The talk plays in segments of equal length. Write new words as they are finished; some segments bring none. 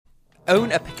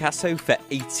Own a Picasso for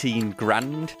 18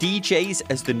 grand. DJs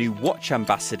as the new watch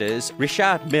ambassadors.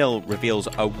 Richard Mille reveals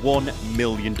a $1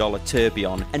 million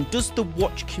tourbillon. And does the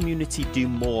watch community do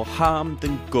more harm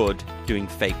than good doing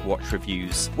fake watch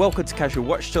reviews? Welcome to Casual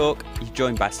Watch Talk. You're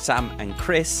joined by Sam and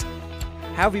Chris.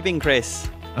 How have you been, Chris?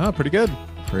 Oh, pretty good.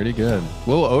 Pretty good. A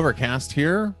little overcast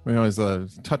here. We always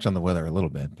touch on the weather a little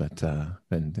bit, but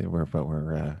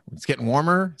it's getting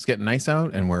warmer. It's getting nice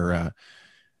out, and we're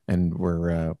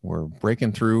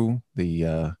breaking through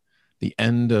the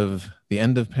end of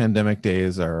pandemic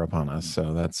days are upon us.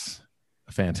 So that's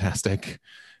a fantastic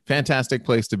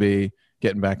place to be.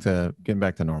 Getting back to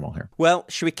normal here. Well,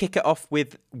 should we kick it off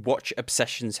with watch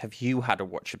obsessions? Have you had a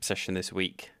watch obsession this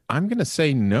week? I'm gonna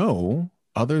say no.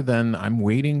 Other than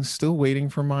I'm still waiting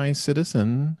for my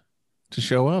Citizen to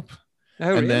show up.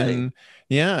 Oh, and really?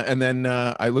 then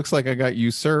it looks like I got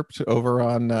usurped over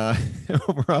on the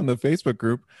Facebook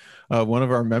group. One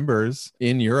of our members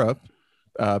in Europe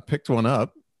picked one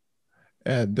up,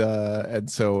 and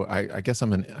so I guess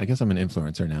I'm an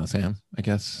influencer now, Sam. I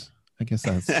guess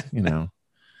that's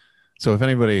So if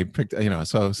anybody picked,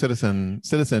 so Citizen,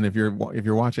 if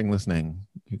you're watching, listening,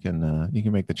 you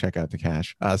can make the check out to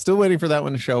cash. Still waiting for that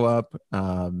one to show up,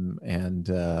 and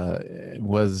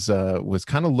was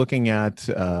kind of looking at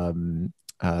some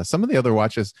of the other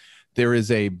watches. There is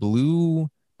a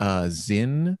blue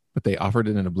Zin, but they offered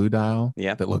it in a blue dial.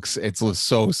 Yeah, it looks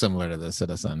so similar to the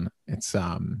Citizen. It's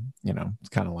it's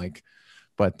kind of like.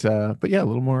 But yeah, a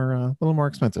little more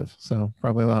expensive. So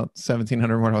probably about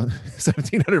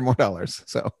 $1,700 more.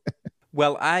 So,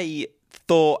 well, I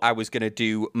thought I was going to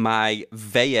do my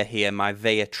Veya here, my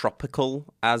Veya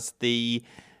Tropical, as the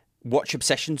watch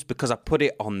obsessions because I put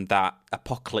it on that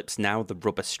Apocalypse Now, the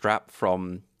rubber strap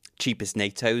from Cheapest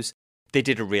NATO's. They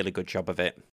did a really good job of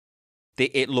it.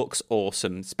 It looks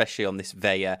awesome, especially on this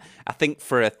Veya. I think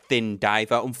for a thin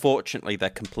diver, unfortunately,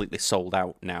 they're completely sold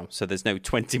out now. So there's no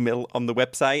 20 mil on the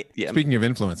website. Yeah. Speaking of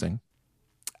influencing.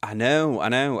 I know.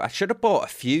 I should have bought a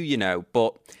few,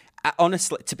 but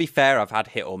honestly, to be fair, I've had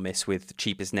hit or miss with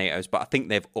Cheapest NATO's, but I think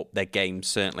they've upped their game,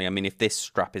 certainly. I mean, if this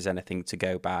strap is anything to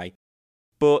go by.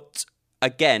 But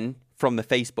again, from the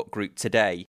Facebook group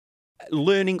today,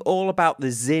 learning all about the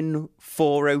Zin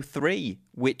 403,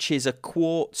 which is a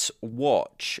quartz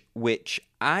watch, which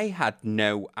I had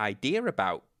no idea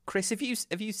about. Chris, have you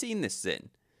seen this Zin?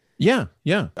 Yeah.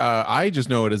 I just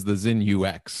know it as the Zin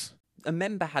UX. A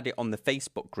member had it on the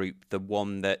Facebook group, the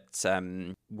one that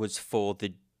was for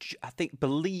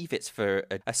believe it's for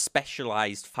a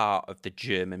specialized part of the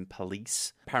German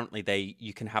police. Apparently,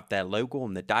 you can have their logo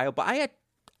on the dial, but I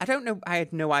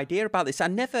had no idea about this. I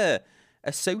never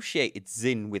associated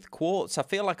Zin with quartz. I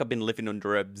feel like I've been living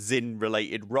under a Zin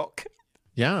related rock.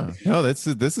 Yeah, no, this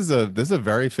is a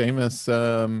very famous.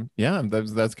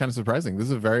 That's kind of surprising. This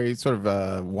is a very sort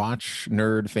of watch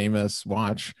nerd famous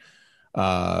watch.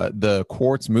 The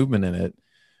quartz movement in it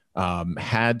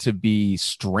had to be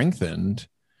strengthened.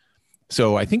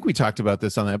 So I think we talked about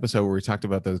this on the episode where we talked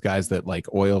about those guys that like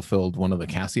oil filled one of the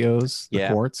Casios, the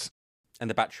quartz. And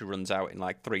the battery runs out in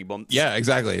like 3 months. Yeah,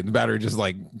 exactly. The battery just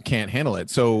like can't handle it.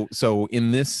 So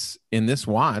in this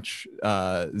watch,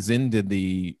 Zin did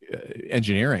the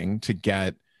engineering to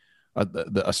get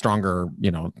a stronger,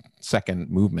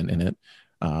 second movement in it,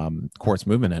 quartz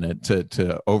movement in it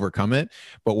to overcome it.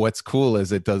 But what's cool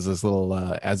is it does this little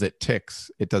as it ticks,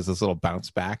 it does this little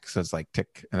bounce back. So it's like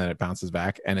tick, and then it bounces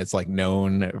back, and it's like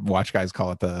known. Watch guys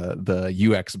call it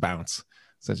the UX bounce.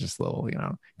 So it's just a little,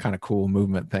 kind of cool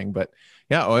movement thing. But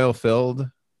yeah, oil-filled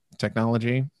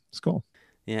technology. It's cool.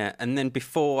 Yeah, and then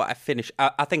before I finish,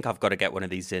 I think I've got to get one of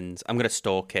these Zins. I'm going to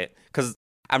stalk it because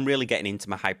I'm really getting into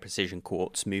my high-precision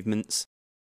quartz movements.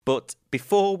 But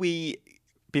before we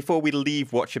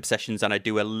leave Watch Obsessions and I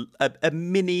do a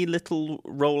mini little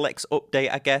Rolex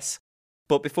update, I guess.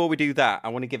 But before we do that, I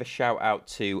want to give a shout-out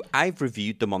to, I've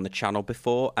reviewed them on the channel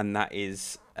before, and that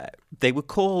is, they were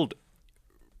called...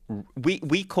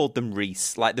 We called them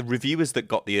Reese. Like the reviewers that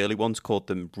got the early ones called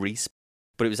them Reese,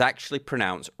 but it was actually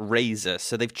pronounced Razor.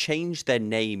 So they've changed their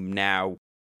name now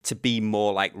to be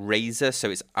more like Razor. So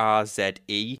it's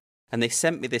RZE. And they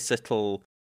sent me this little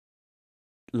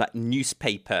like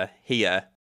newspaper here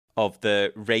of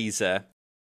the Razor.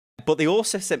 But they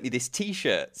also sent me this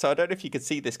T-shirt. So I don't know if you can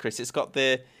see this, Chris. It's got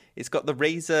the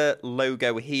Razor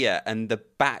logo here, and the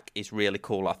back is really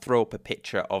cool. I'll throw up a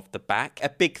picture of the back. A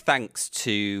big thanks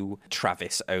to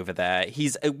Travis over there.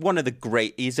 He's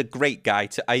he's a great guy.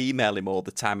 I email him all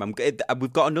the time.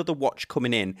 We've got another watch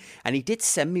coming in, and he did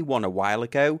send me one a while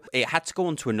ago. It had to go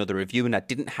on to another review, and I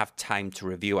didn't have time to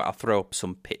review it. I'll throw up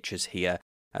some pictures here.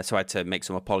 So I had to make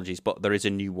some apologies, but there is a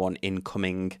new one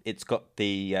incoming. It's got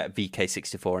the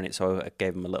VK64 in it, so I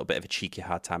gave him a little bit of a cheeky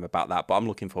hard time about that, but I'm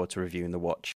looking forward to reviewing the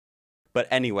watch. But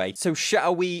anyway, so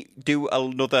shall we do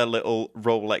another little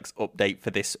Rolex update for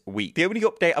this week? The only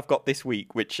update I've got this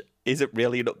week, which isn't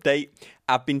really an update,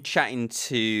 I've been chatting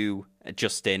to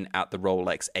Justin at the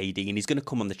Rolex AD, and he's going to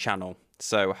come on the channel.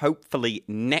 So hopefully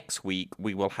next week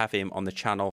we will have him on the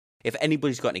channel. If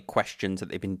anybody's got any questions that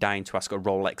they've been dying to ask a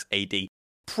Rolex AD,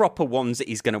 proper ones that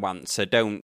he's going to answer,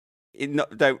 don't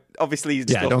obviously...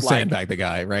 Don't sandbag the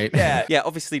guy, right? Yeah,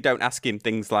 obviously don't ask him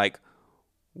things like,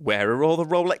 where are all the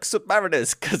Rolex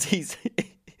Submariners? Because he's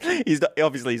not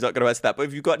going to answer that. But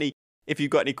if you've got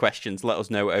any questions, let us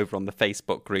know over on the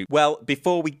Facebook group. Well,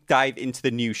 before we dive into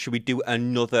the news, should we do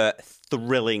another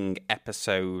thrilling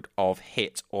episode of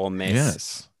Hit or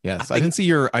Miss? Yes. I didn't see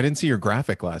your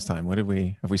graphic last time. Are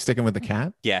we sticking with the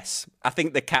cat? Yes. I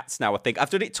think the cat's now. I've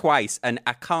done it twice and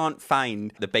I can't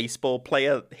find the baseball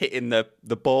player hitting the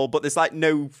ball, but there's like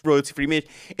no royalty-free image.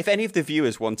 If any of the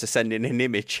viewers want to send in an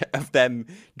image of them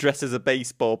dressed as a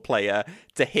baseball player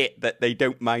to hit that they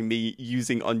don't mind me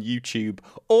using on YouTube,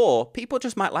 or people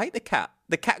just might like the cat.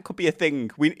 The cat could be a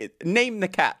thing. We name the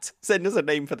cat. Send us a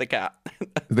name for the cat.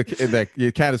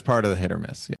 The cat is part of the hit or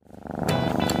miss. Yeah.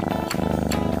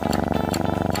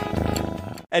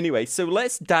 Anyway, so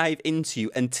let's dive into,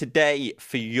 and today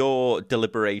for your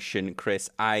deliberation, Chris,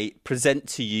 I present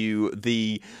to you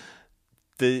the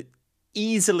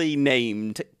easily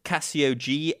named Casio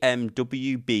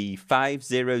GMWB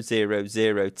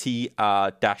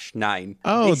 5000TR-9.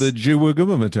 Oh, the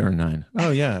Juwagubamaturn 9.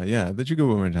 Oh, yeah, the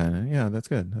Juwagubamaturn. Yeah, that's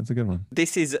good. That's a good one.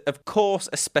 This is, of course,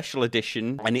 a special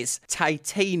edition, and it's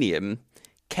titanium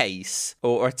case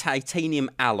or a titanium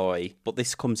alloy, but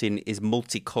this comes in is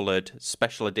multicolored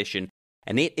special edition,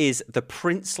 and it is the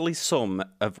princely sum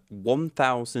of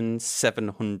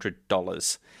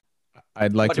 $1,700.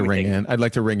 I'd like to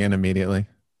ring in immediately.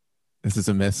 This is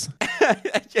a miss.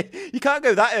 You can't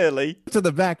go that early. To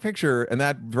the back picture, and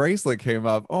that bracelet came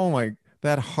up. Oh my,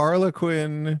 that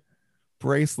Harlequin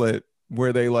bracelet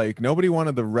where they like nobody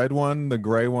wanted the red one, the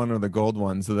gray one, or the gold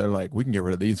one, so they're like, we can get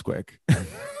rid of these quick.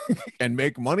 And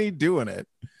make money doing it.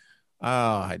 Oh,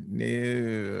 I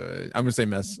knew. I'm gonna say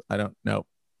miss. I don't know.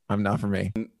 I'm not for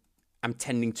me. I'm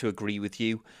tending to agree with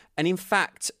you. And in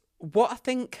fact, what I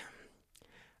think,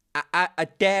 I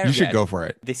dare. You should go for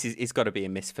it. It's got to be a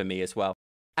miss for me as well.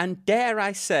 And dare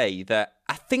I say that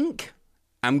I think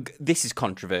this is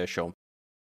controversial.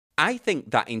 I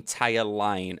think that entire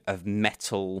line of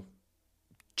metal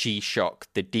G-Shock,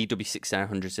 the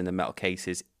DW6900s in the metal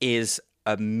cases, is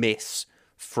a miss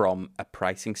from a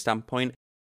pricing standpoint.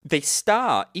 They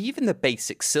start, even the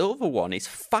basic silver one is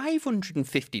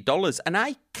 $550, and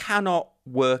I cannot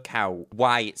work out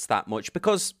why it's that much,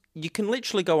 because you can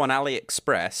literally go on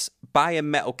AliExpress, buy a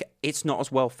metal. It's not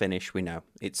as well finished. We know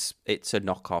it's a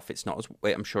knockoff.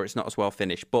 I'm sure it's not as well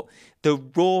finished, but the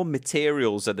raw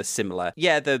materials are similar.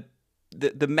 Yeah, the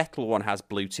metal one has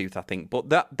Bluetooth, I think, but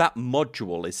that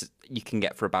module you can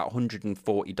get for about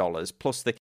 $140 plus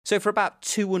so for about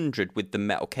 $200 with the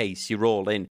metal case, you're all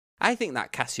in. I think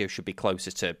that Casio should be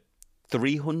closer to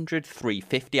 $300,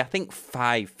 $350. I think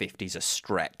 $550 is a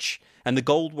stretch. And the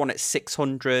gold one at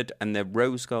 $600 and the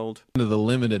rose gold. The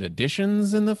limited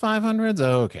editions in the 500s?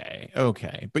 Okay.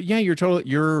 But yeah, you're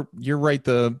right.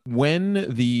 When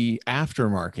the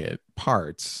aftermarket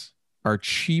parts are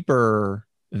cheaper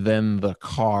than the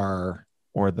car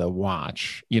or the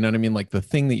watch, you know what I mean? Like the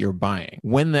thing that you're buying.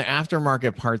 When the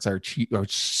aftermarket parts are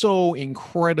so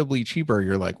incredibly cheaper,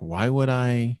 you're like, why would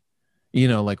I,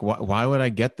 why would I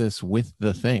get this with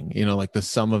the thing? Like the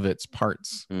sum of its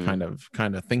parts kind of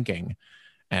thinking.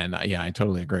 And yeah, I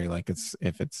totally agree. Like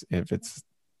if it's,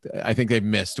 I think they've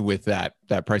missed with that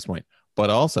price point, but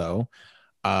also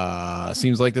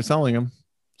seems like they're selling them.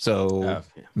 So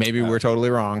maybe we're totally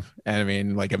wrong. And I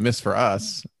mean, like a miss for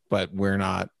us, but we're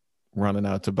not running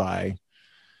out to buy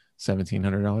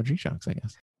 $1,700 G-Shocks, I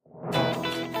guess.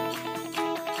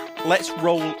 Let's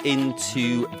roll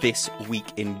into this week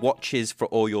in watches for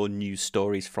all your news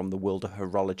stories from the world of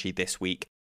horology this week.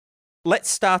 Let's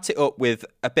start it up with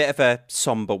a bit of a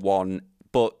somber one,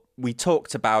 but we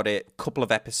talked about it a couple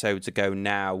of episodes ago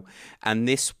now, and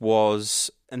this was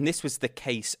the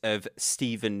case of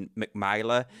Stephen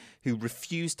McMyler, who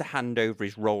refused to hand over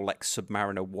his Rolex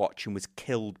Submariner watch and was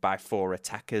killed by 4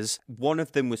 attackers. One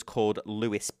of them was called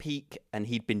Lewis Peake, and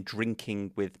he'd been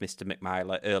drinking with Mr.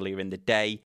 McMyler earlier in the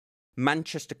day.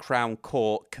 Manchester Crown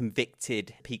Court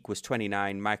convicted. Peake was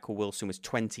 29, Michael Wilson was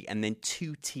 20, and then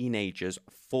 2 teenagers,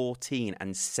 14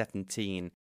 and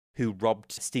 17, who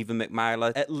robbed Stephen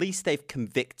McMyler. At least they've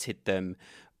convicted them,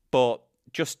 but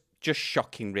just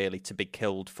shocking, really, to be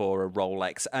killed for a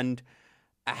Rolex. And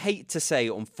I hate to say,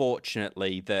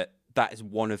 unfortunately, that is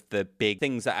one of the big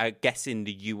things that I guess in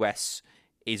the US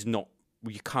is not,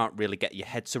 you can't really get your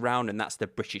heads around, and that's the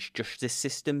British justice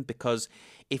system. Because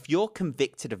if you're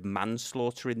convicted of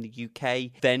manslaughter in the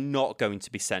UK, they're not going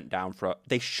to be sent down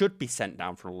they should be sent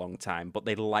down for a long time, but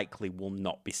they likely will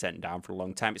not be sent down for a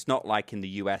long time. It's not like in the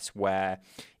US where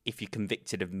if you're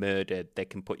convicted of murder, they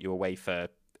can put you away for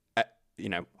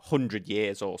 100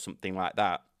 years or something like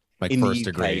that. Like in first the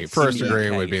UK, degree. First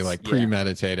degree would be like yeah.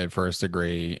 premeditated. First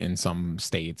degree in some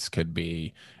states could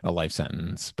be a life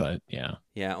sentence, but yeah.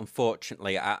 Yeah,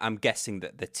 unfortunately, I'm guessing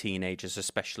that the teenagers,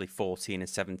 especially 14 and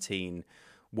 17,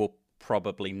 will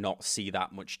probably not see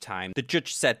that much time. The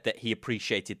judge said that he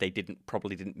appreciated they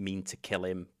probably didn't mean to kill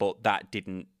him, but that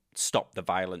didn't stop the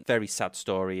violence. Very sad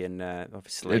story, and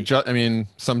obviously,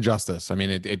 some justice. I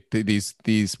mean,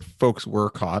 these folks were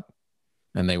caught,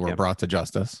 and they were brought to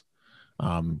justice.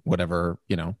 Whatever,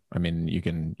 I mean, you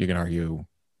can argue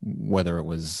whether it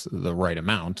was the right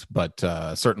amount, but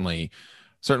certainly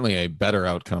a better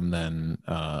outcome than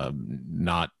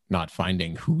not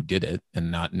finding who did it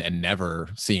and never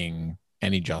seeing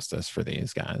any justice for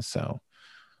these guys. So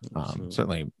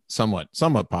certainly somewhat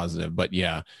positive, but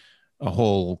yeah, a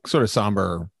whole sort of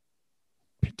somber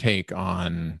take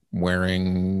on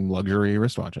wearing luxury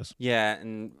wristwatches. Yeah,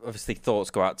 and obviously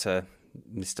thoughts go out to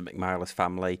Mr. McMyler's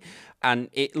family, and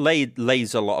it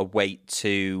lays a lot of weight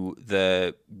to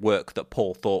the work that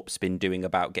Paul Thorpe's been doing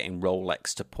about getting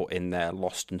Rolex to put in their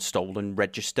lost and stolen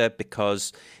register,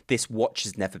 because this watch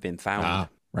has never been found.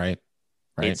 Right.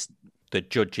 It's the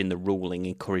judge in the ruling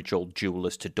encouraged all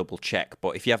jewelers to double check,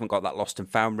 but if you haven't got that lost and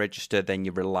found register, then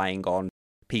you're relying on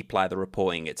people either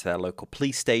reporting it to their local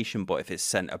police station, but if it's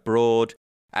sent abroad,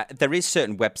 there is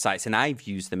certain websites, and I've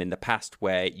used them in the past,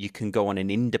 where you can go on and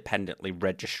independently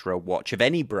register a watch of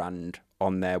any brand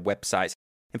on their websites.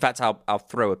 In fact, I'll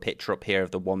throw a picture up here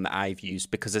of the one that I've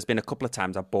used, because there's been a couple of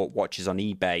times I've bought watches on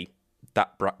eBay,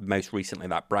 most recently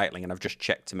that Breitling, and I've just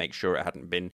checked to make sure it hadn't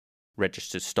been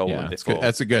registered stolen before.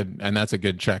 That's a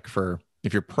good check for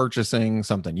if you're purchasing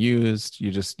something used.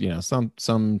 You just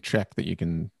some check that you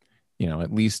can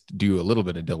at least do a little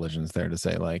bit of diligence there to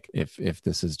say, like, if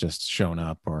this has just shown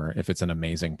up, or if it's an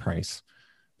amazing price,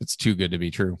 it's too good to be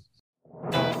true.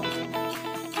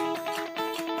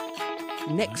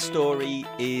 Next story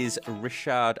is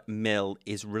Richard Mille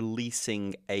is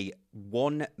releasing a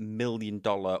 $1 million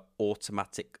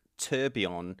automatic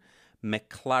tourbillon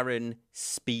McLaren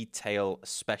Speedtail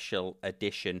Special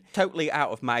Edition. Totally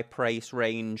out of my price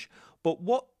range, but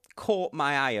what caught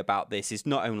my eye about this is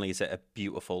not only is it a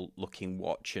beautiful looking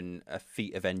watch and a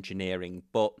feat of engineering,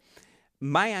 but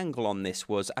my angle on this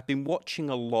was I've been watching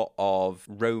a lot of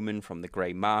Roman from the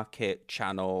Grey Market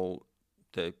channel,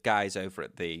 the guys over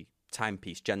at the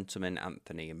Timepiece Gentlemen,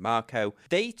 Anthony and Marco.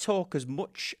 They talk as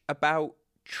much about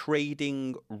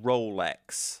trading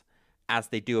Rolex as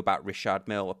they do about Richard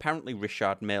Mille. Apparently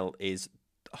Richard Mille is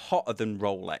hotter than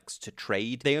Rolex to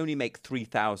trade. They only make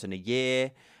 3,000 a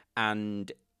year,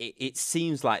 and it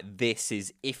seems like this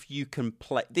is, if you can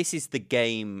play, this is the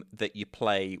game that you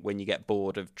play when you get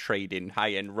bored of trading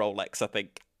high-end Rolex, I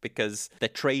think, because they're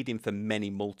trading for many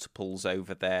multiples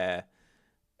over their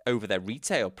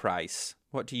retail price.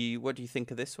 What do you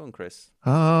think of this one, Chris?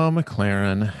 Oh,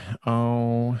 McLaren.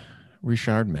 Oh,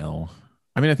 Richard Mille.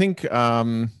 I mean, I think,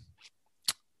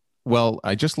 well,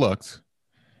 I just looked.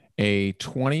 A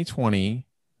 2020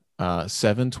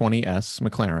 720S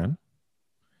McLaren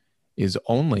is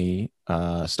only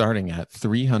starting at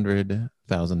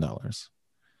 $300,000.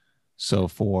 So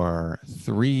for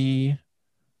 3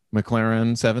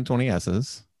 McLaren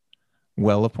 720Ss,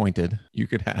 well appointed, you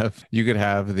could have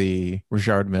the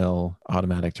Richard Mille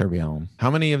automatic tourbillon. How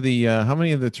many of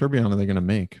the tourbillon are they going to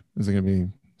make? Is it going to be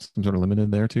some sort of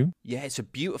limited there too? Yeah, it's a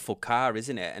beautiful car,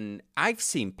 isn't it? And I've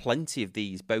seen plenty of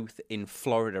these both in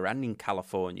Florida and in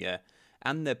California,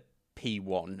 and the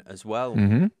P1 as well.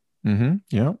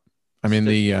 Yeah. I mean,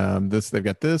 they've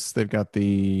got the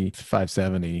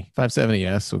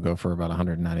 570S will go for about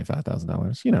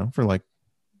 $195,000, for like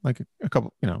a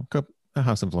couple, a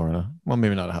house in Florida. Well,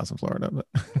 maybe not a house in Florida, but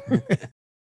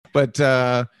but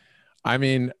I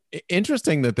mean,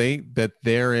 interesting that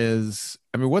there is,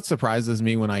 I mean, what surprises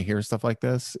me when I hear stuff like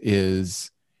this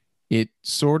is it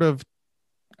sort of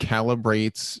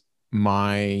calibrates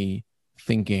my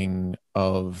thinking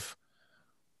of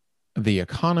the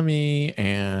economy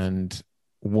and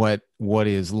what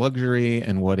is luxury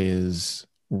and what is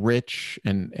rich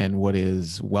and what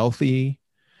is wealthy.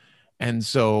 And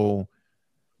so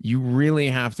you really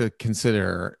have to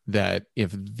consider that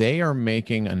if they are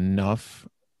making enough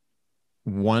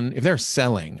if they're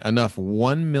selling enough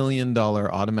 $1 million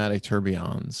automatic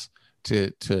tourbillons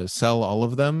to sell all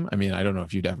of them. I mean, I don't know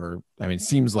if you'd ever. I mean, it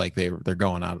seems like they're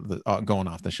going out of going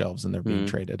off the shelves and they're being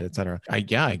traded, etc. I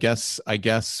guess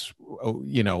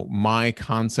my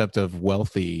concept of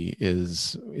wealthy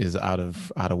is out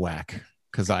of whack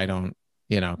because I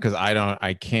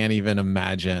can't even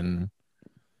imagine.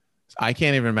 I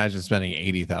can't even imagine spending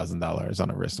 $80,000 on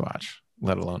a wristwatch,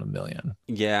 let alone $1 million.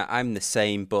 Yeah, I'm the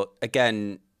same. But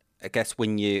again, I guess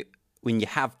when you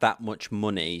have that much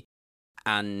money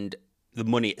and the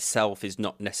money itself is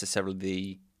not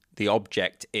necessarily the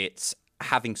object, it's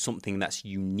having something that's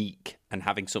unique and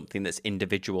having something that's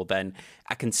individual, then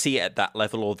I can see it at that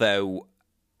level. Although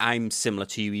I'm similar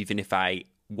to you, even if I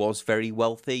was very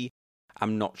wealthy,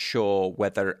 I'm not sure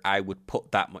whether I would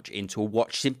put that much into a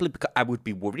watch simply because I would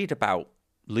be worried about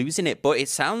losing it. But it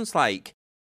sounds like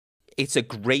it's a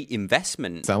great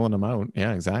investment. Selling them out.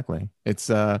 Yeah, exactly.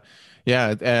 It's and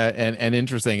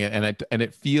interesting. And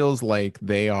it feels like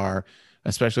they are,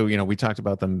 especially, we talked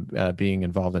about them being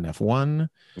involved in F1.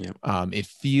 Yeah. It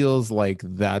feels like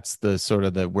that's the sort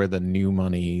of where the new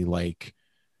money, like,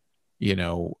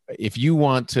 if you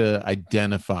want to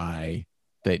identify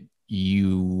that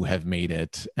you have made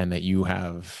it and that you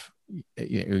are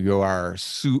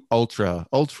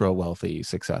ultra wealthy,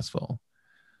 successful,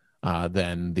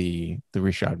 then the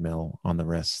Richard Mille on the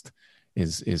wrist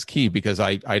is key, because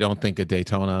I don't think a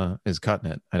Daytona is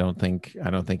cutting it. I don't think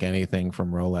anything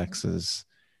from Rolex is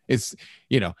there's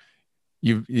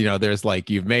like,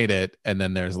 you've made it, and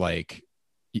then there's like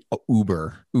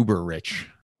uber rich.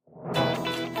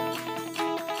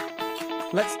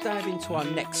 Let's dive into our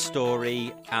next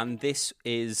story, and this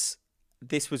was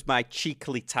my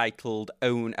cheekily titled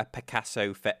 "Own a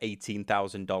Picasso for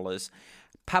 $18,000."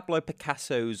 Pablo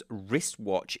Picasso's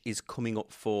wristwatch is coming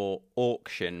up for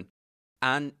auction,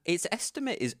 and its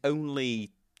estimate is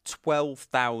only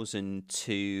 12,000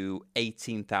 to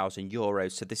 18,000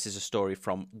 euros. So this is a story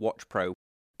from Watch Pro.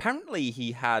 Apparently,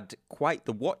 he had quite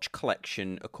the watch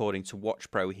collection, according to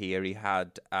Watch Pro here. He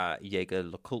had Jaeger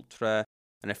LeCoultre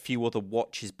and a few other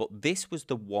watches, but this was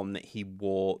the one that he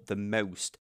wore the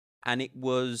most. And it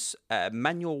was a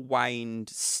manual wind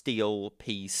steel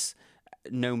piece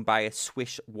known by a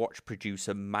Swiss watch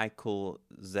producer, Michael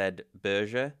Z.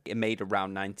 Berger. It made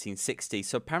around 1960.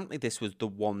 So apparently this was the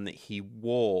one that he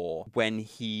wore when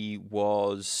he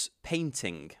was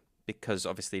painting, because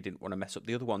obviously he didn't want to mess up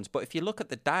the other ones. But if you look at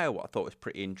the dial, what I thought was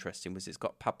pretty interesting was it's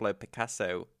got Pablo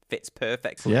Picasso, fits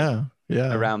perfectly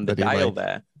around the dial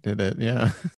there. Did it,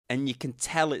 yeah. And you can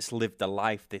tell it's lived a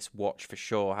life, this watch, for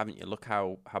sure, haven't you? Look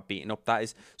how beaten up that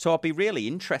is. So I'll be really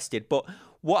interested. But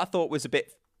what I thought was a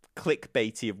bit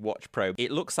clickbaity of Watch Pro,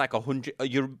 it looks like 100.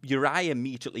 Your eye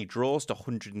immediately draws to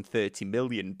 130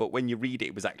 million, but when you read it,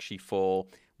 it was actually for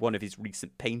one of his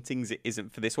recent paintings. It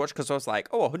isn't for this watch, because I was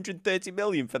like, 130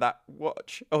 million for that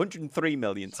watch. 103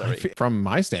 million, sorry. From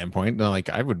my standpoint, like,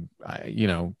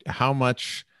 how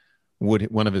much would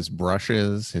one of his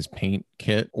brushes, his paint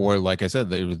kit, or, like I said,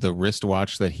 the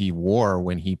wristwatch that he wore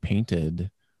when he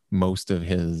painted most of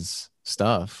his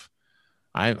stuff,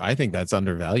 I think that's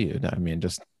undervalued. I mean,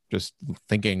 just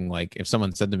thinking, like, if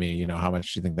someone said to me, how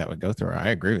much do you think that would go through? I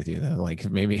agree with you. Like,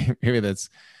 maybe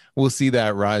we'll see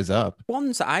that rise up.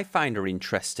 Ones that I find are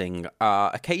interesting are,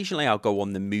 occasionally I'll go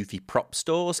on the movie prop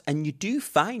stores, and you do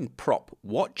find prop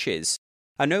watches.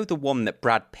 I know the one that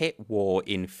Brad Pitt wore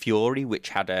in Fury, which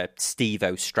had a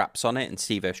Steve-O straps on it, and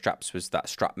Steve-O straps was that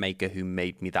strap maker who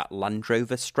made me that Land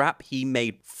Rover strap. He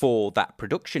made for that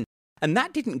production. And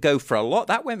that didn't go for a lot.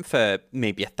 That went for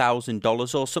maybe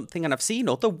 $1,000 or something. And I've seen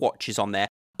other watches on there.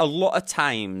 A lot of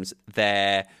times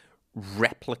they're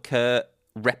replica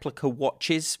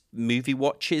watches, movie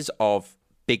watches of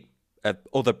big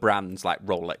other brands like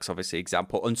Rolex, obviously,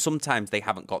 example. And sometimes they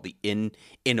haven't got the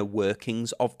inner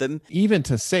workings of them. Even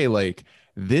to say, like,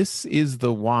 this is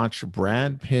the watch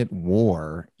Brad Pitt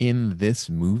wore in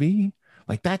this movie.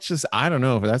 Like, that's just, I don't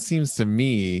know, but that seems to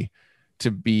me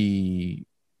to be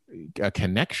a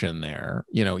connection there,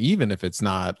 even if it's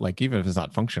not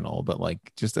functional, but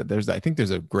like, just that I think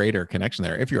there's a greater connection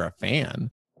there if you're a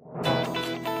fan.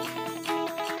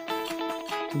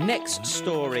 Next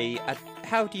story.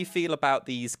 How do you feel about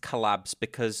these collabs?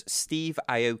 Because Steve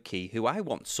Aoki, who I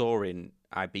once saw in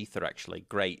Ibiza, actually,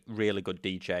 great, really good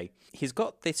DJ, he's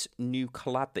got this new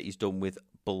collab that he's done with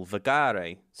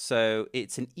Bulgari. So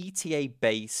it's an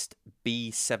ETA-based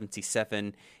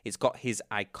B77. It's got his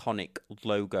iconic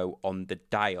logo on the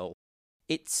dial.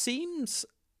 It seems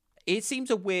It seems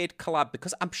a weird collab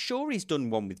because I'm sure he's done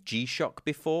one with G-Shock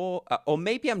before, or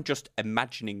maybe I'm just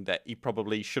imagining that he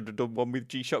probably should have done one with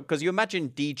G-Shock, because you imagine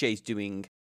DJs doing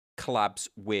collabs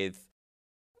with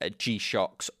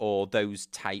G-Shocks or those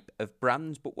type of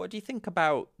brands. But what do you think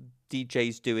about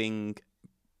DJs doing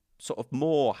sort of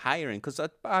more higher end? Because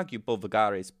I'd argue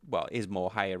Bulgari is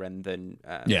more higher end than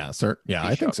Yeah, sir. Yeah,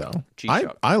 I think so.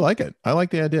 G-Shock. I like it. I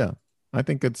like the idea. I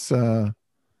think it's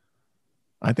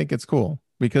cool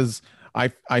because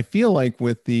I feel like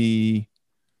with the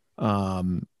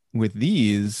with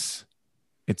these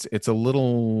it's a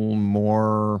little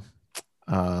more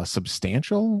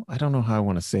substantial. I don't know how I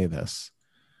want to say this.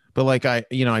 But like I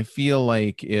feel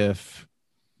like if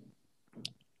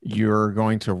you're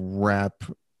going to rep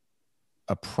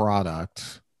a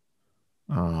product,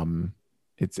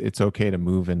 it's okay to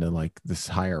move into like this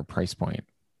higher price point.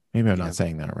 Maybe I'm not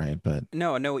saying that right, but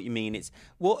no, I know what you mean. It's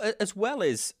as well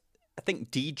as I think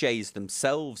DJs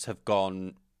themselves have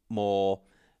gone more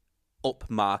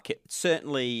upmarket.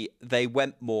 Certainly, they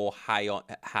went more high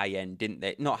end, didn't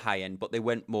they? Not high end, but they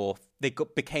went more.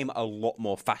 Became a lot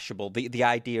more fashionable. The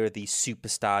idea of these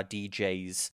superstar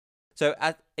DJs. So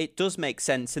it does make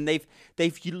sense, and they've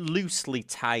loosely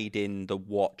tied in the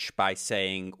watch by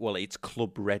saying, well, it's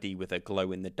club ready with a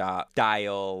glow in the dark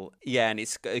dial, yeah, and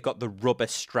it got the rubber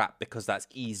strap because that's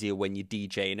easier when you're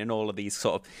DJing, and all of these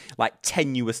sort of like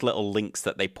tenuous little links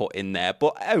that they put in there.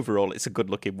 But overall, it's a good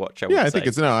looking watch. I think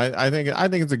it's I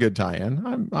think it's a good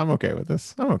tie-in. I'm okay with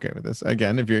this. I'm okay with this.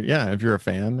 Again, if you're a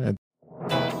fan.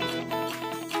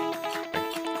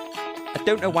 I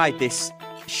don't know why this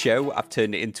show I've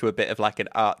turned it into a bit of like an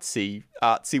artsy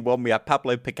one. We had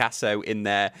Pablo Picasso in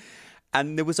there,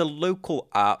 and there was a local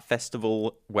art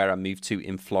festival where I moved to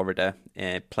in Florida.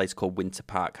 A place called Winter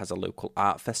Park has a local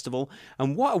art festival,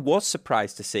 and what I was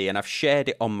surprised to see, and I've shared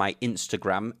it on my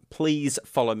Instagram, please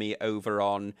follow me over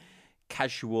on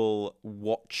Casual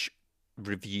Watch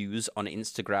Reviews on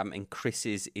Instagram, and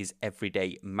Chris's is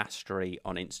Everyday Mastery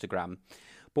on Instagram.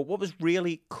 But what was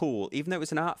really cool, even though it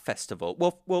was an art festival,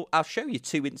 well, I'll show you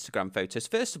two Instagram photos.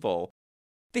 First of all,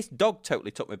 this dog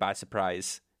totally took me by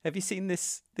surprise. Have you seen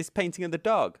this painting of the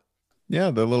dog?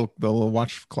 Yeah, the little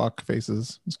watch clock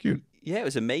faces. It's cute. Yeah, it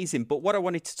was amazing. But what I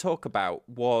wanted to talk about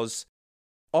was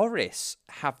Oris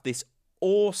have this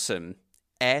awesome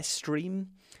Airstream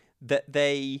that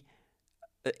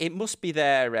it must be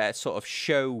their sort of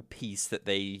show piece that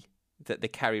they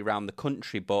carry around the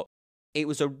country, but it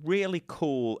was a really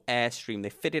cool Airstream. They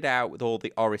fitted out with all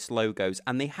the Oris logos,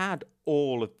 and they had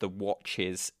all of the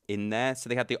watches in there. So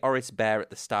they had the Oris Bear at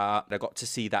the start. I got to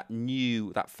see that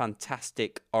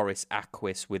fantastic Oris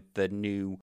Aquis with the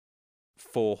new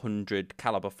 400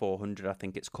 caliber 400, I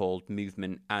think it's called,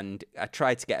 movement, and I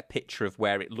tried to get a picture of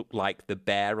where it looked like the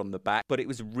bear on the back, but it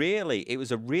was a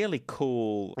really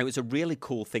cool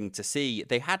thing to see.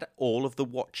 They had all of the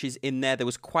watches in there. There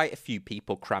was quite a few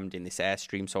people crammed in this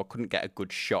Airstream, so I couldn't get a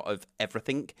good shot of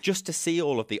everything. Just to see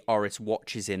all of the Oris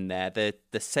watches in there,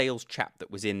 the sales chap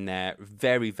that was in there,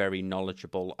 very, very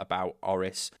knowledgeable about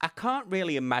Oris. I can't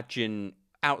really imagine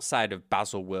outside of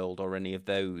Baselworld or any of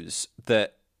those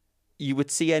that you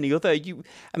would see any other.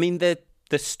 The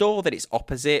store that it's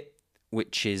opposite,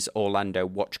 which is Orlando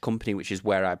Watch Company, which is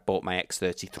where I bought my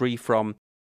X33 from,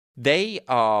 they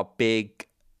are big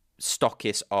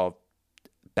stockists of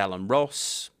Bell &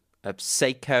 Ross, of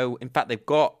Seiko. In fact, they've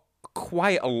got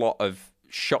quite a lot of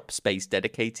shop space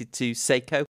dedicated to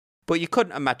Seiko. But you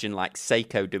couldn't imagine like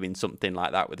Seiko doing something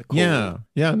like that with a cool. Yeah.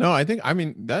 No,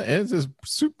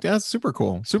 that's super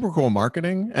cool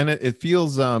marketing, and it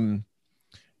feels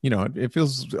it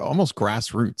feels almost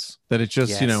grassroots, that it's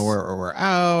just, yes. We're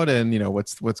out and,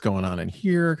 what's going on in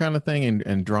here kind of thing,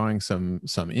 and drawing some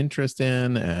interest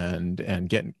in and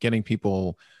getting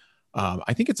people.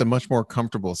 I think it's a much more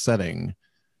comfortable setting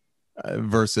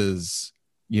versus,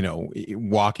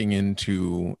 walking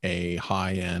into a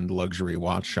high-end luxury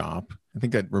watch shop. I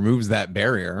think that removes that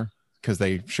barrier because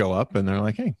they show up and they're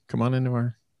like, hey, come on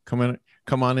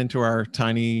into our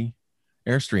tiny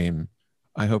Airstream.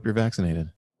 I hope you're vaccinated.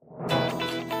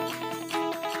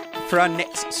 For our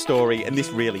next story, and this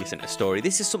really isn't a story,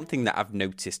 this is something that I've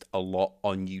noticed a lot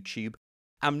on YouTube.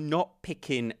 I'm not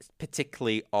picking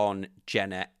particularly on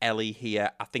Jenna Ellie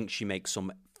here. I think she makes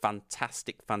some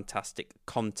fantastic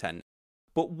content.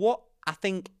 But what I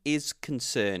think is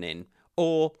concerning,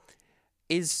 or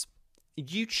is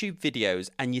YouTube videos,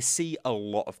 and you see a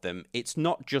lot of them, it's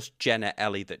not just Jenna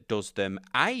Ellie that does them.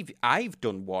 I've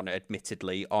done one,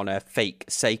 admittedly, on a fake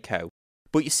Seiko.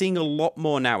 But you're seeing a lot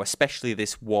more now, especially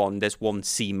there's one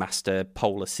Seamaster,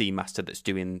 Polar Seamaster that's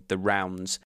doing the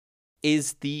rounds,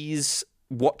 is these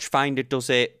Watchfinder does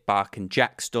it, Bark and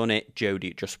Jack's done it,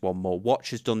 Jody at Just One More Watch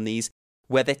has done these,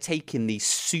 where they're taking these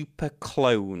super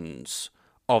clones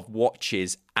of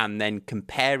watches and then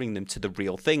comparing them to the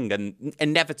real thing, and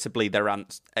inevitably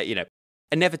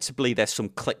inevitably there's some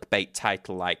clickbait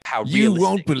title like how You realistic.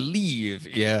 won't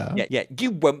believe. Yeah. Yeah,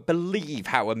 you won't believe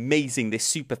how amazing this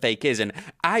super fake is, and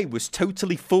I was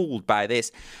totally fooled by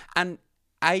this. And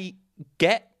I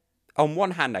get, on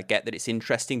one hand, I get that it's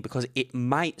interesting because it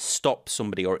might stop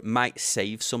somebody or it might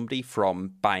save somebody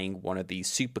from buying one of these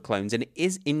super clones, and it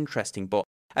is interesting, but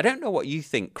I don't know what you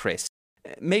think, Chris.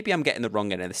 Maybe I'm getting the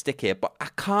wrong end of the stick here, but I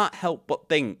can't help but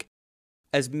think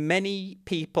as many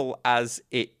people as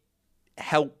it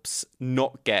helps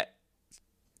not get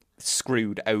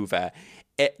screwed over,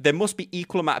 there must be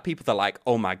equal amount of people that are like,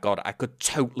 oh my God, I could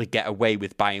totally get away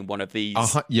with buying one of these.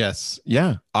 Yes.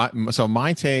 Yeah. So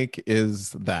my take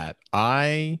is that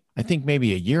I think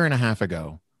maybe a year and a half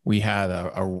ago, we had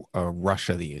a rush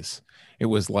of these. It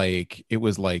was like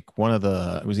one of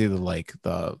the, it was either like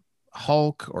the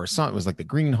Hulk or something. It was like the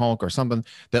Green Hulk or something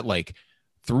that like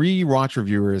 3 watch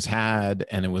reviewers had.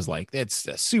 And it was like, it's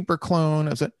a super clone.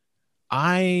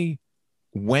 I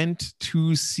went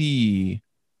to see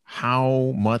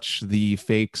how much the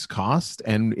fakes cost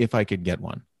and if I could get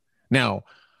one. Now,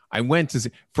 I went to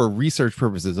see for research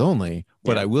purposes only,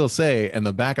 but I will say in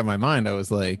the back of my mind, I was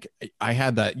like, I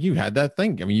had that, you had that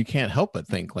thing. I mean, you can't help but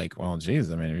think like, well,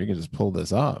 geez, I mean, if you could just pull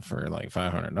this off for like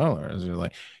 $500, you're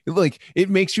like it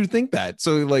makes you think that.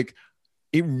 So like,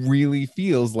 it really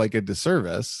feels like a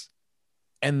disservice.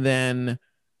 And then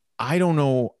I don't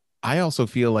know. I also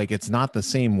feel like it's not the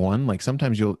same one. Like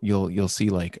sometimes you'll see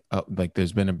like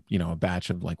there's been a batch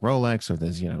of like Rolex, or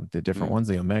there's the different ones,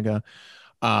 the Omega.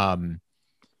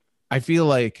 I feel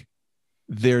like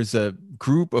there's a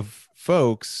group of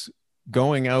folks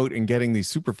going out and getting these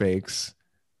super fakes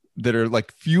that are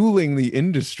like fueling the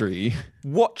industry.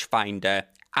 Watchfinder,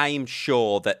 I am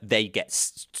sure that they get,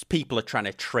 people are trying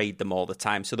to trade them all the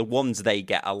time. So the ones they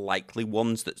get are likely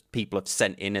ones that people have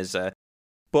sent in as a.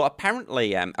 But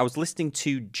apparently, I was listening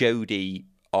to Jody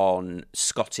on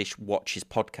Scottish Watches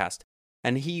podcast,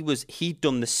 and he'd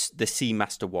done the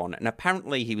Seamaster one, and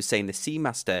apparently he was saying the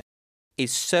Seamaster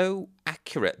is so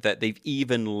accurate that they've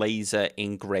even laser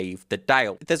engraved the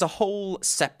dial. There's a whole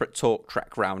separate talk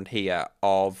track round here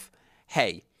of,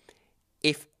 hey,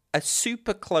 if a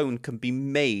super clone can be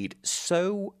made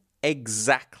so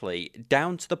exactly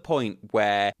down to the point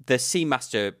where the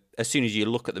Seamaster, as soon as you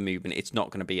look at the movement, it's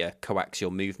not going to be a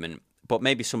coaxial movement, but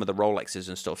maybe some of the Rolexes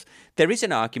and stuff, there is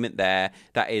an argument there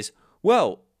that is,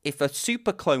 well, if a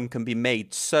super clone can be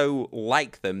made so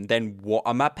like them, then what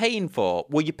am I paying for?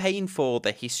 Well, you're paying for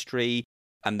the history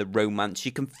and the romance.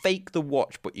 You can fake the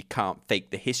watch, but you can't fake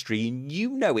the history. And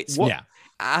it's what. Yeah.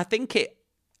 I think it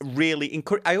really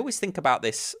I always think about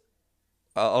this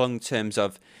along terms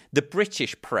of the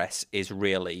British press is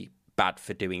really bad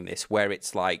for doing this, where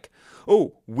it's like,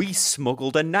 oh, we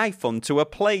smuggled a knife onto a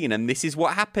plane and this is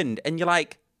what happened. And you're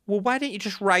like, well, why don't you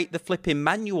just write the flipping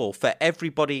manual for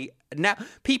everybody? Now,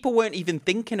 people weren't even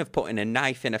thinking of putting a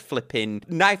knife in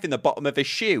the bottom of a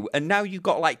shoe. And now you've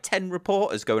got like 10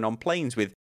 reporters going on planes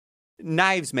with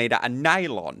knives made out of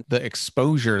nylon. The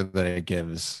exposure that it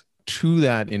gives to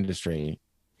that industry,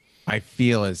 I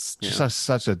feel, is just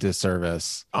such a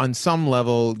disservice. On some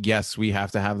level, yes, we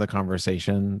have to have the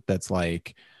conversation that's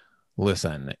like,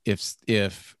 listen,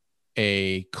 if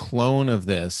a clone of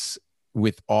this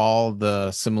with all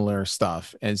the similar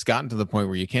stuff, and it's gotten to the point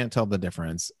where you can't tell the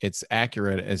difference, it's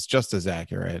accurate, it's just as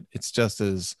accurate, it's just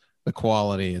as the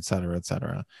quality, et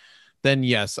cetera, then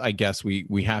yes, I guess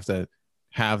we have to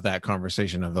have that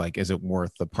conversation of like, is it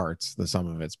worth the sum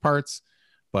of its parts?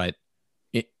 But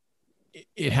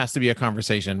it has to be a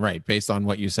conversation, right, based on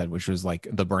what you said, which was like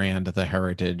the brand, the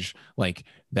heritage, like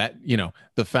that,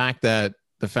 the fact that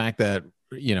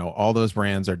all those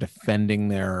brands are defending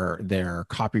their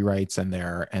copyrights and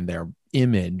their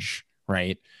image,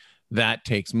 right? That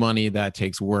takes money, that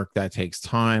takes work, that takes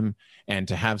time. And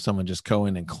to have someone just go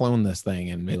in and clone this thing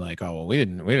and be like, oh, well, we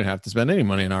didn't have to spend any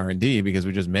money in R&D because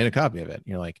we just made a copy of it. And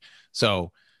you're like,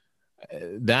 so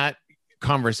that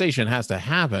conversation has to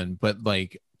happen, but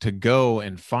like to go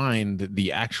and find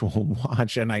the actual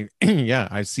watch, and I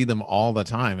see them all the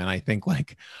time, and I think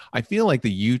like, I feel like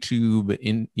the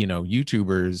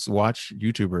watch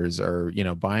YouTubers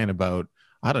are buying about,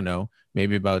 I don't know,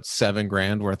 maybe about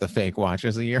 $7,000 worth of fake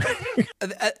watches a year.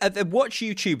 The watch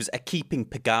YouTubers are keeping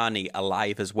Pagani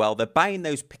alive as well. They're buying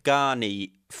those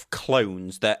Pagani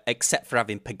clones that, except for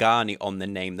having Pagani on the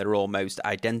name, they're almost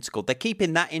identical. They're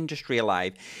keeping that industry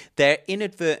alive. They're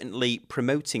inadvertently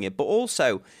promoting it, but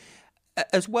also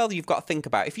as well, you've got to think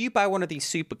about if you buy one of these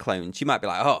super clones, you might be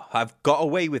like, oh, I've got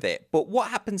away with it. But what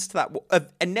happens to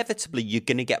that? Inevitably, you're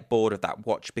going to get bored of that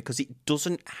watch because it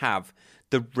doesn't have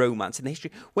the romance and the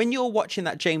history. When you're watching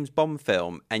that James Bond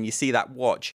film and you see that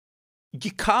watch,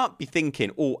 you can't be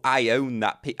thinking, oh, I own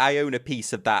that. I own a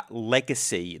piece of that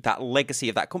legacy of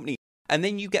that company. And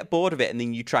then you get bored of it and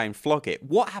then you try and flog it.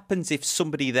 What happens if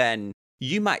somebody then,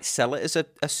 you might sell it as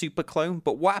a super clone,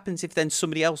 but what happens if then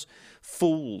somebody else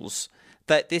fools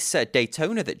that this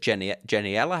Daytona that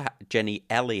Jenny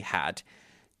Ellie had,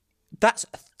 that's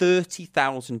a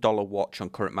 $30,000 watch on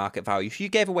current market value. If you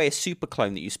gave away a super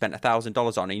clone that you spent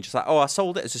 $1,000 on and you're just like, oh, I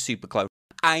sold it as a super clone,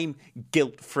 I'm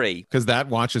guilt-free. Because that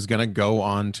watch is going to go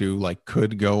on to, like,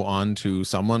 could go on to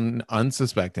someone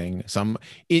unsuspecting.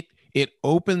 It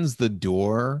opens the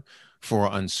door for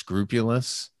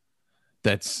unscrupulous.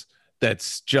 That's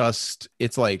just,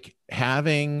 it's like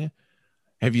having,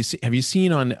 have you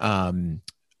seen on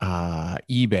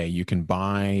eBay, you can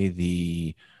buy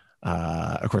the,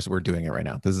 of course we're doing it right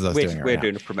now. This is us doing it right now. We're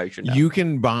doing a promotion now. You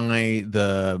can buy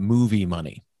the movie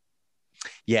money.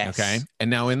 Yes. Okay. And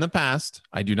now in the past,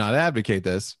 I do not advocate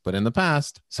this, but in the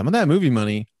past, some of that movie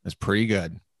money is pretty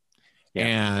good. Yeah.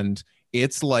 And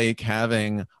it's like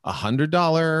having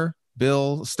 $100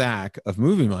 bill stack of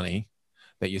movie money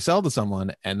that you sell to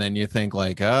someone, and then you think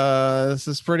like, this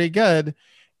is pretty good.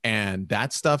 And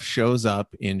that stuff shows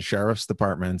up in sheriff's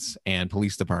departments and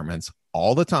police departments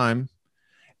all the time.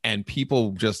 And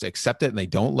people just accept it and they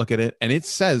don't look at it. And it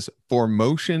says for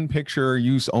motion picture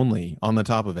use only on the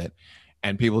top of it.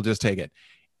 And people just take it.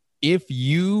 If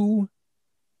you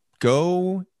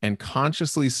go and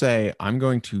consciously say, I'm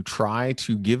going to try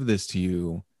to give this to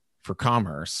you for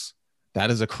commerce, that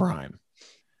is a crime.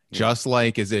 Just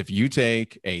like as if you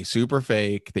take a super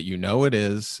fake that you know it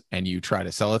is and you try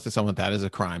to sell it to someone, that is a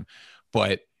crime.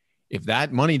 But if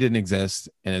that money didn't exist,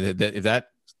 and if that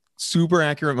super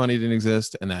accurate money didn't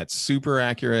exist and that super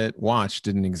accurate watch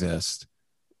didn't exist,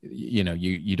 you know,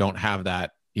 you don't have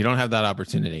that. You don't have that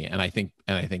opportunity. And I think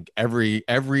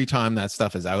every time that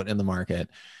stuff is out in the market,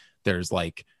 there's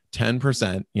like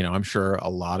 10%, you know, I'm sure a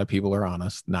lot of people are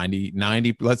honest, 90,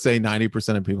 let's say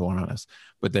 90% of people are honest,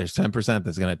 but there's 10%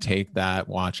 that's going to take that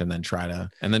watch and then try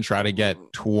to get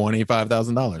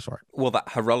 $25,000 for it. Well, that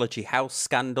horology house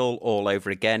scandal all over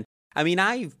again. I mean,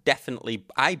 I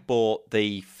bought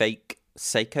the fake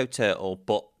Seiko turtle,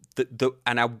 but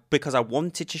because I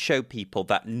wanted to show people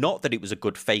that not that it was a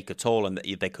good fake at all and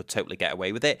that they could totally get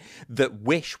away with it, that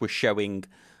Wish was showing.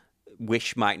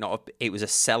 Wish might not have, it was a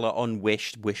seller on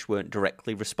Wish. Wish weren't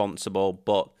directly responsible,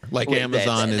 but like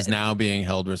Amazon is now being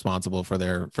held responsible for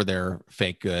their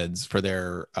fake goods, for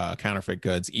their counterfeit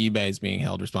goods. eBay is being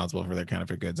held responsible for their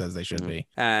counterfeit goods, as they should be.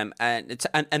 And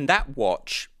that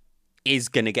watch is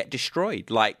going to get destroyed.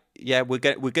 Like, yeah, we're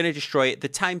going to destroy it. The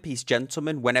timepiece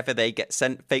gentlemen, whenever they get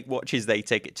sent fake watches, they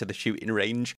take it to the shooting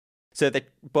range.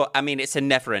 But I mean, it's a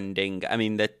never ending. I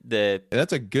mean,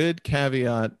 that's a good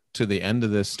caveat to the end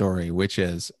of this story, which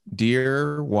is,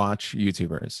 dear watch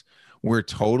YouTubers, we're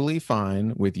totally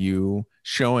fine with you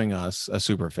showing us a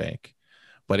super fake,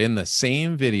 but in the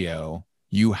same video,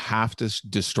 you have to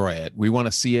destroy it. We want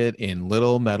to see it in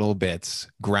little metal bits,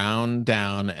 ground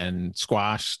down and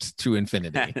squashed to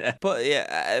infinity. But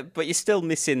yeah, but you're still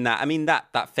missing that. I mean,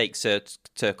 that fake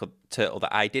turtle that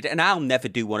I did, and I'll never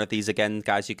do one of these again,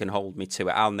 guys. You can hold me to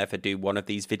it. I'll never do one of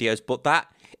these videos. But that,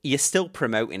 you're still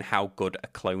promoting how good a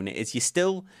clone it is. You're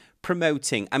still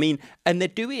promoting. I mean, and they're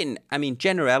doing. I mean,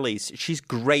 Generelli's, she's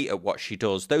great at what she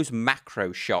does. Those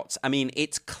macro shots. I mean,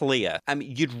 it's clear. I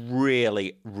mean, you'd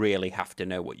really, really have to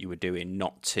know what you were doing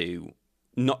not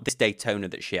this Daytona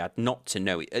that she had, not to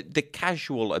know it. The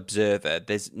casual observer,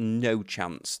 there's no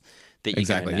chance that you're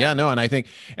exactly. Yeah, no, and I think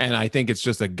it's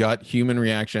just a gut human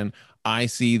reaction. I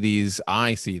see these,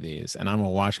 and I'm a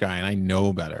watch guy, and I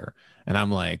know better, and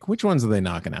I'm like, which ones are they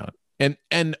knocking out?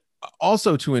 And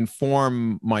also to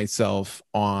inform myself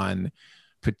on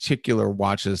particular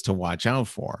watches to watch out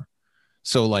for.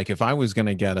 So like if I was going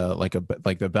to get like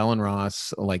the Bell and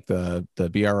Ross, like the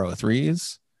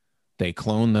BR03s, they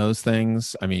clone those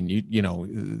things. I mean, you know,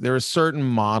 there are certain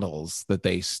models that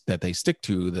they stick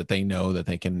to that they know that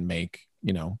they can make,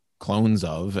 you know, clones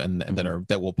of and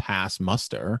that will pass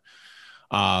muster.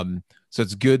 So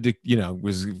it's good to, you know,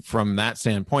 was from that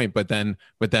standpoint, but then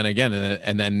again,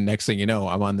 and then next thing you know,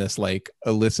 I'm on this like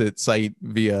illicit site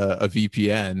via a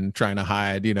VPN trying to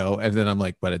hide, you know, and then I'm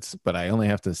like, but I only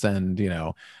have to send, you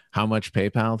know, how much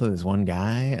PayPal to this one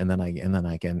guy, and then I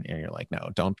can, and you're like, no,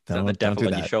 don't the devil don't do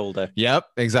on that. your shoulder. Yep,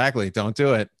 exactly. Don't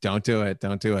do it,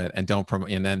 and don't promote.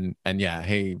 And yeah,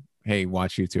 hey, hey,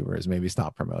 watch YouTubers, maybe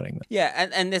stop promoting them. Yeah,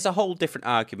 and there's a whole different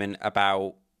argument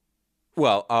about,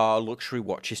 well, are luxury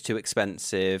watches too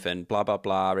expensive and blah blah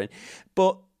blah,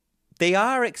 but they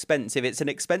are expensive. It's an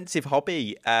expensive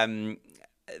hobby. Chris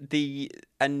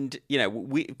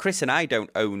and I don't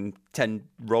own 10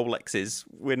 Rolexes.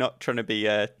 We're not trying to be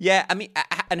yeah, I mean,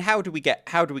 and how do we get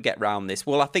around this?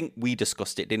 Well, I think we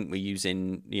discussed it, didn't we,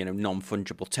 using,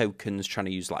 non-fungible tokens, trying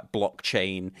to use like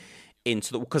blockchain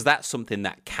because that's something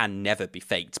that can never be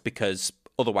faked, because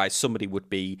otherwise somebody would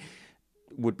be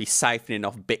siphoning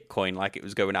off Bitcoin like it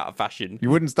was going out of fashion.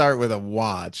 You wouldn't start with a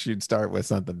watch. You'd start with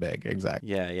something big. Exactly.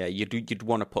 Yeah. You'd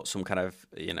want to put some kind of,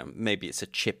 maybe it's a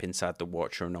chip inside the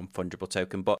watch or a non-fungible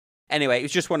token. But anyway, it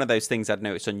was just one of those things I'd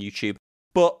noticed on YouTube.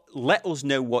 But let us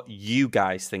know what you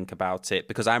guys think about it,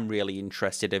 because I'm really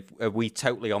interested. Are we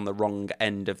totally on the wrong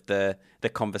end of the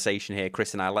conversation here,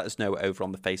 Chris and I? Let us know over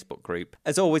on the Facebook group.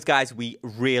 As always, guys, we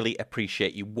really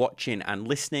appreciate you watching and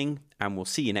listening, and we'll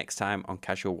see you next time on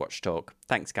Casual Watch Talk.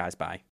 Thanks, guys. Bye.